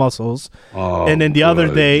those muscles. Oh, and then the other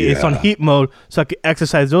day it's on heat mode so I can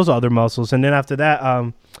exercise those other muscles. And then after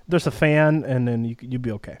that, there's a fan and then you'll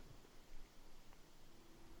be okay.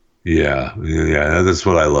 Yeah, that's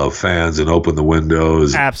what I love. Fans and open the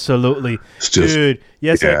windows. Absolutely. Dude,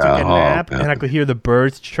 yesterday I took a nap and I could hear the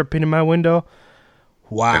birds chirping in my window.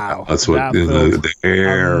 Wow. Yeah, that's what the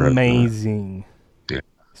air. Amazing.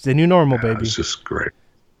 It's the new normal, baby. It's just great.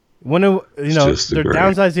 When they're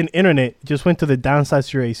downsizing internet, just went to the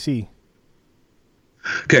downsize your AC.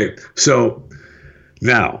 Okay, so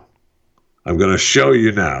now I'm going to show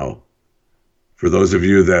you now, for those of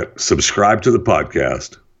you that subscribe to the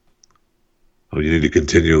podcast, you need to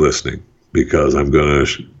continue listening because I'm going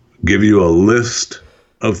to give you a list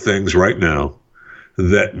of things right now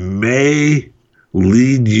that may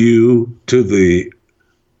lead you to the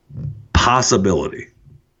possibility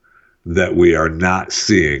that we are not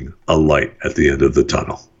seeing a light at the end of the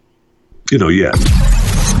tunnel. Yet.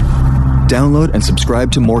 Download and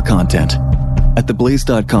subscribe to more content at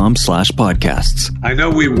theblaze.com/podcasts. I know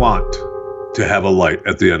we want to have a light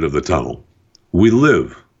at the end of the tunnel. We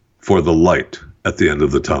live for the light at the end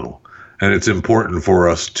of the tunnel. And it's important for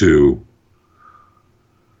us to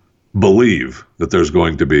believe that there's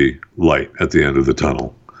going to be light at the end of the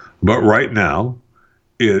tunnel. But right now,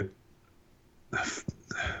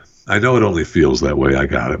 I know it only feels that way, I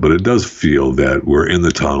got it, but it does feel that we're in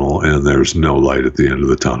the tunnel and there's no light at the end of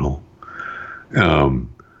the tunnel.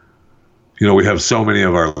 We have so many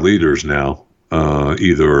of our leaders now,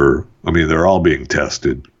 they're all being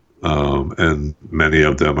tested. And many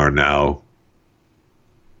of them are now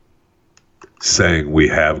saying we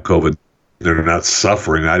have COVID. They're not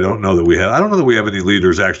suffering. I don't know that we have any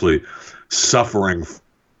leaders actually suffering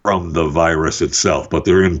from the virus itself, but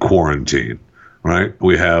they're in quarantine, right?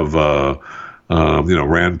 We have,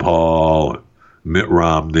 Rand Paul, Mitt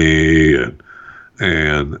Romney,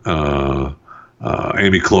 and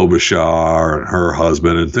Amy Klobuchar and her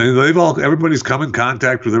husband and things. Everybody's come in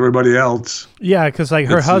contact with everybody else. Yeah, because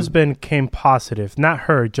her husband came positive. Not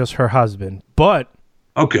her, just her husband. But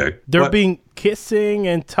they're being kissing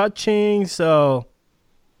and touching. So,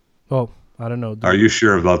 I don't know. Are you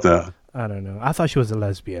sure about that? I don't know. I thought she was a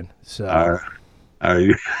lesbian. So Are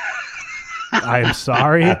you? I am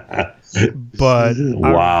sorry, but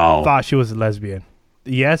Wow. I thought she was a lesbian.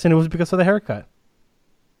 Yes, and it was because of the haircut.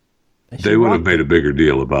 And They would have made a bigger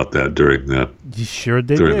deal about that during the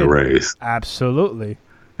race. Absolutely.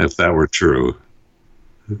 If that were true.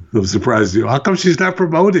 I'm surprised you. How come she's not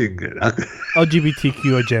promoting it?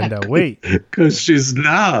 LGBTQ agenda. Wait. Because she's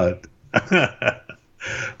not.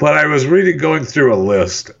 But I was going through a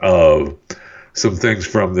list of some things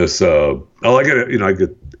from this. I get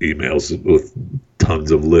emails with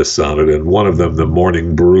tons of lists on it, and one of them, the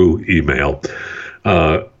Morning Brew email,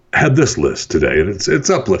 had this list today, and it's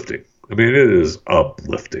uplifting. I mean, it is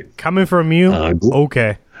uplifting. Coming from you,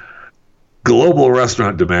 okay. Global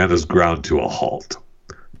restaurant demand has ground to a halt.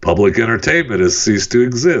 Public entertainment has ceased to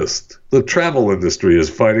exist. The travel industry is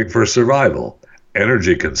fighting for survival.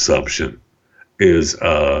 Energy consumption is, some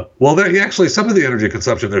of the energy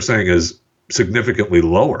consumption they're saying is significantly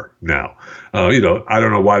lower now. I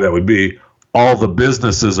don't know why that would be. All the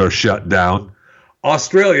businesses are shut down.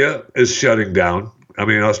 Australia is shutting down. I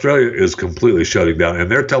mean, Australia is completely shutting down, and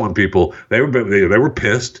they're telling people they were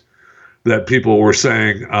pissed that people were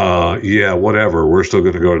saying, whatever, we're still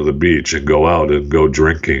going to go to the beach and go out and go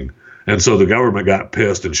drinking. And so the government got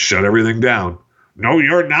pissed and shut everything down. No,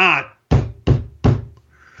 you're not.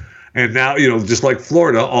 And now, just like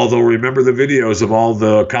Florida, although remember the videos of all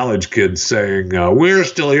the college kids saying, we're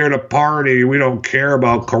still here to party. We don't care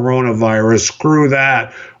about coronavirus. Screw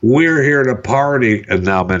that. We're here to party. And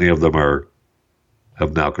now many of them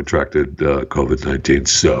have now contracted COVID-19.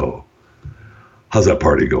 So how's that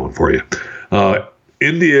party going for you?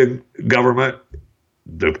 Indian government,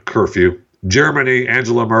 the curfew. Germany,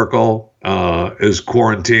 Angela Merkel is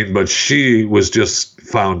quarantined, but she was just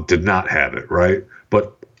found to not have it, right?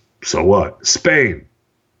 But so what? Spain.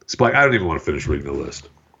 I don't even want to finish reading the list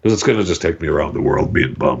because it's going to just take me around the world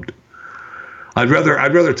being bummed. I'd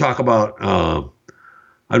rather talk about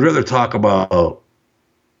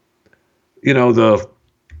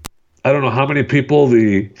I don't know how many people,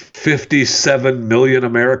 the 57 million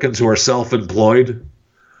Americans who are self-employed.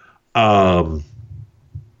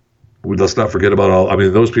 Let's not forget about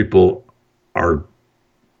those people are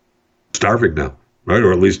starving now, right?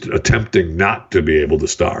 Or at least attempting not to be able to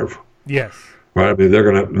starve. Yes. Right? I mean,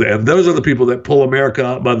 and those are the people that pull America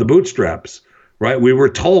up by the bootstraps, right? We were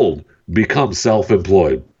told, become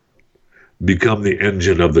self-employed, become the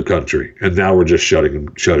engine of the country. And now we're just shutting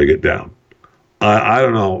it down. I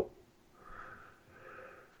don't know.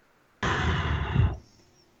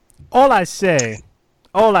 All I say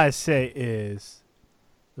is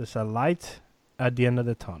there's a light at the end of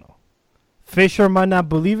the tunnel. Fisher might not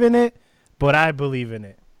believe in it, but I believe in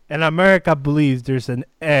it. And America believes there's an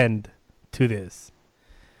end to this.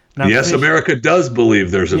 Now, yes, America does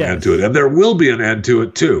believe there's an end to it. And there will be an end to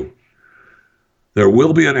it, too. There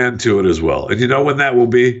will be an end to it as well. And you know when that will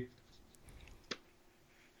be?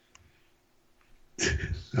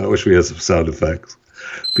 I wish we had some sound effects.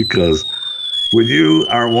 Because when you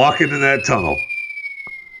are walking in that tunnel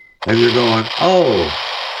and you're going, oh,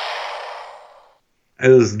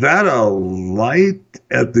 is that a light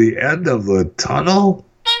at the end of the tunnel?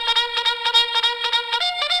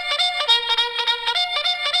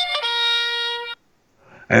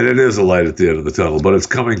 And it is a light at the end of the tunnel, but it's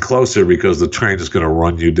coming closer because the train is going to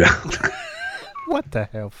run you down. What the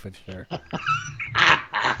hell, Fisher?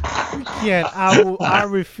 I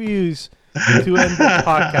refuse to end the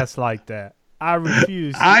podcast like that. I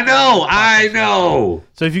refuse. I know.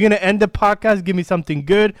 So if you're going to end the podcast, give me something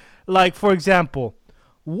good. Like, for example,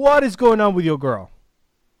 what is going on with your girl?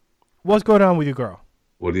 What's going on with your girl?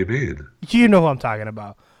 What do you mean? You know who I'm talking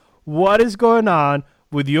about. What is going on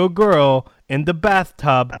with your girl in the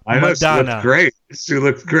bathtub, Madonna? She looked great. She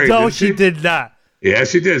looked great. No, she did not. Yeah,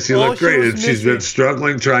 she did. She looked great. And she's been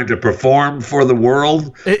struggling trying to perform for the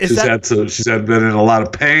world. She's been in a lot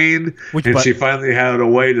of pain. She finally had a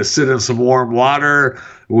way to sit in some warm water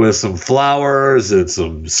with some flowers and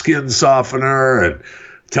some skin softener and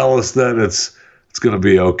tell us that it's going to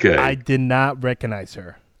be okay. I did not recognize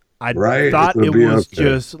her. I thought it was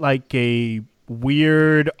just like a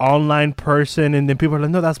weird online person, and then people are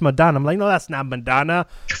like, no, that's Madonna. I'm like, no, that's not Madonna.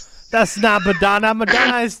 That's not Madonna.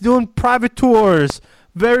 Madonna is doing private tours,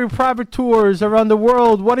 very private tours around the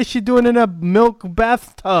world. What is she doing in a milk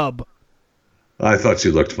bathtub? I thought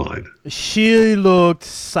she looked fine. She looked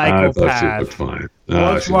psychopath. I thought she looked fine.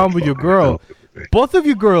 What's wrong with your girl? Both of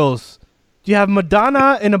you girls, you have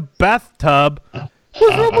Madonna in a bathtub.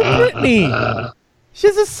 What's wrong with Britney?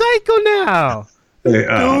 She's a psycho now. They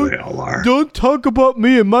all are. Don't talk about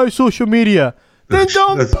me in my social media. Then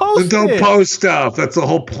don't post Don't it. post stuff. That's the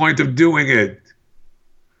whole point of doing it.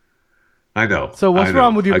 I know. So what's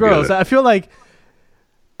wrong with you girls? Get it.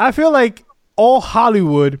 I feel like all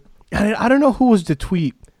Hollywood, and I don't know who was the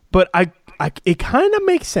tweet, but it kind of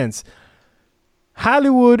makes sense.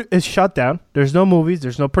 Hollywood is shut down. There's no movies.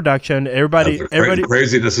 There's no production. Everybody,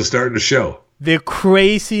 craziness is starting to show. The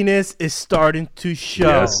craziness is starting to show.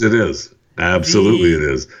 Yes, it is. Absolutely, it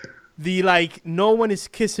is. No one is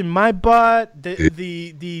kissing my butt.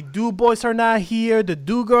 The do boys are not here. The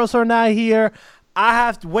do girls are not here.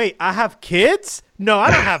 I have kids? No,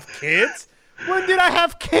 I don't have kids. When did I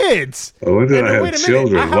have kids? When did I have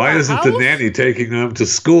children? Why isn't the nanny taking them to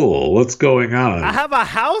school? What's going on? I have a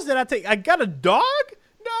house that I got a dog?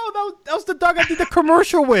 No, that was the dog I did the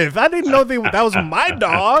commercial with. I didn't know that was my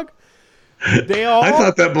dog. I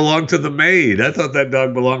thought that belonged to the maid. I thought that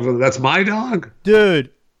dog belonged to that's my dog?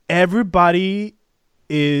 Dude, everybody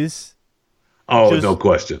is no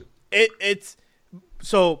question. It's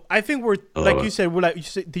so I think we're like you said,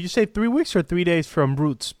 did you say 3 weeks or 3 days from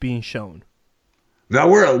Roots being shown? Now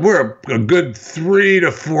we're a good 3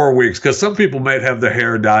 to 4 weeks because some people might have the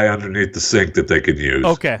hair dye underneath the sink that they could use.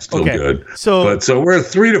 Okay, still good. So we're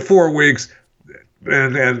 3 to 4 weeks,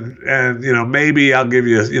 and maybe I'll give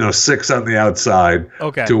you 6 on the outside.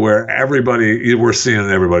 Okay. To where we're seeing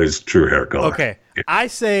everybody's true hair color. Okay, I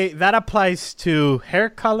say that applies to hair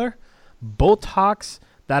color, Botox.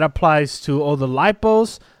 That applies to all the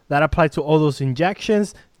lipos. That applies to all those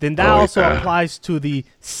injections. Then that also applies to the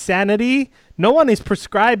sanity. No one is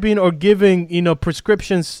prescribing or giving,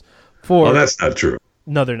 prescriptions for. Oh, that's not true.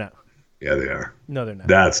 No, they're not. Yeah, they are. No, they're not.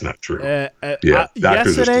 That's not true. Doctors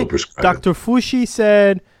yesterday, are still prescribing. Dr. Fushi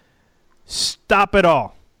said, "Stop it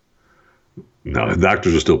all." No,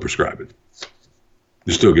 doctors are still prescribing.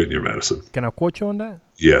 You're still getting your medicine. Can I quote you on that?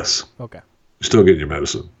 Yes. Okay. You're still getting your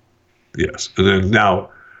medicine. Yes. And then now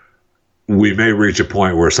we may reach a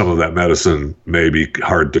point where some of that medicine may be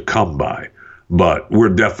hard to come by, but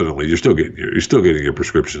you're still getting your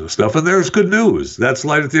prescription and stuff. And there's good news. That's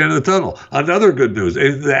light at the end of the tunnel. Another good news.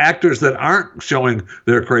 The actors that aren't showing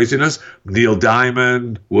their craziness, Neil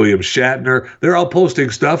Diamond, William Shatner, they're all posting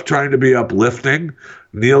stuff trying to be uplifting.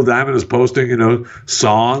 Neil Diamond is posting,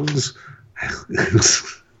 songs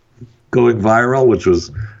going viral, which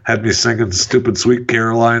had me singing Stupid Sweet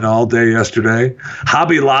Caroline all day yesterday.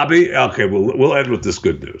 Hobby Lobby. Okay, we'll end with this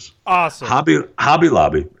good news. Awesome. Hobby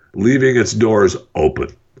Lobby leaving its doors open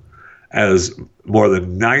as more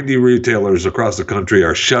than 90 retailers across the country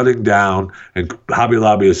are shutting down, and Hobby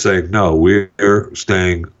Lobby is saying, no, we're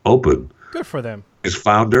staying open. Good for them. His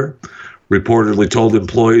founder reportedly told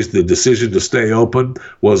employees the decision to stay open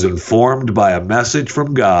was informed by a message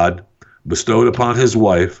from God bestowed upon his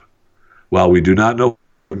wife. While we do not know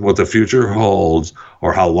what the future holds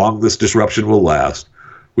or how long this disruption will last,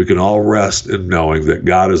 we can all rest in knowing that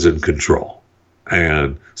God is in control.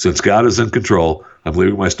 And since God is in control, I'm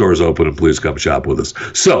leaving my stores open, and please come shop with us.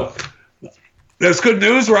 So that's good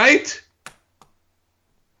news, right?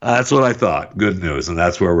 That's what I thought. Good news. And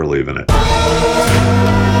that's where we're leaving it.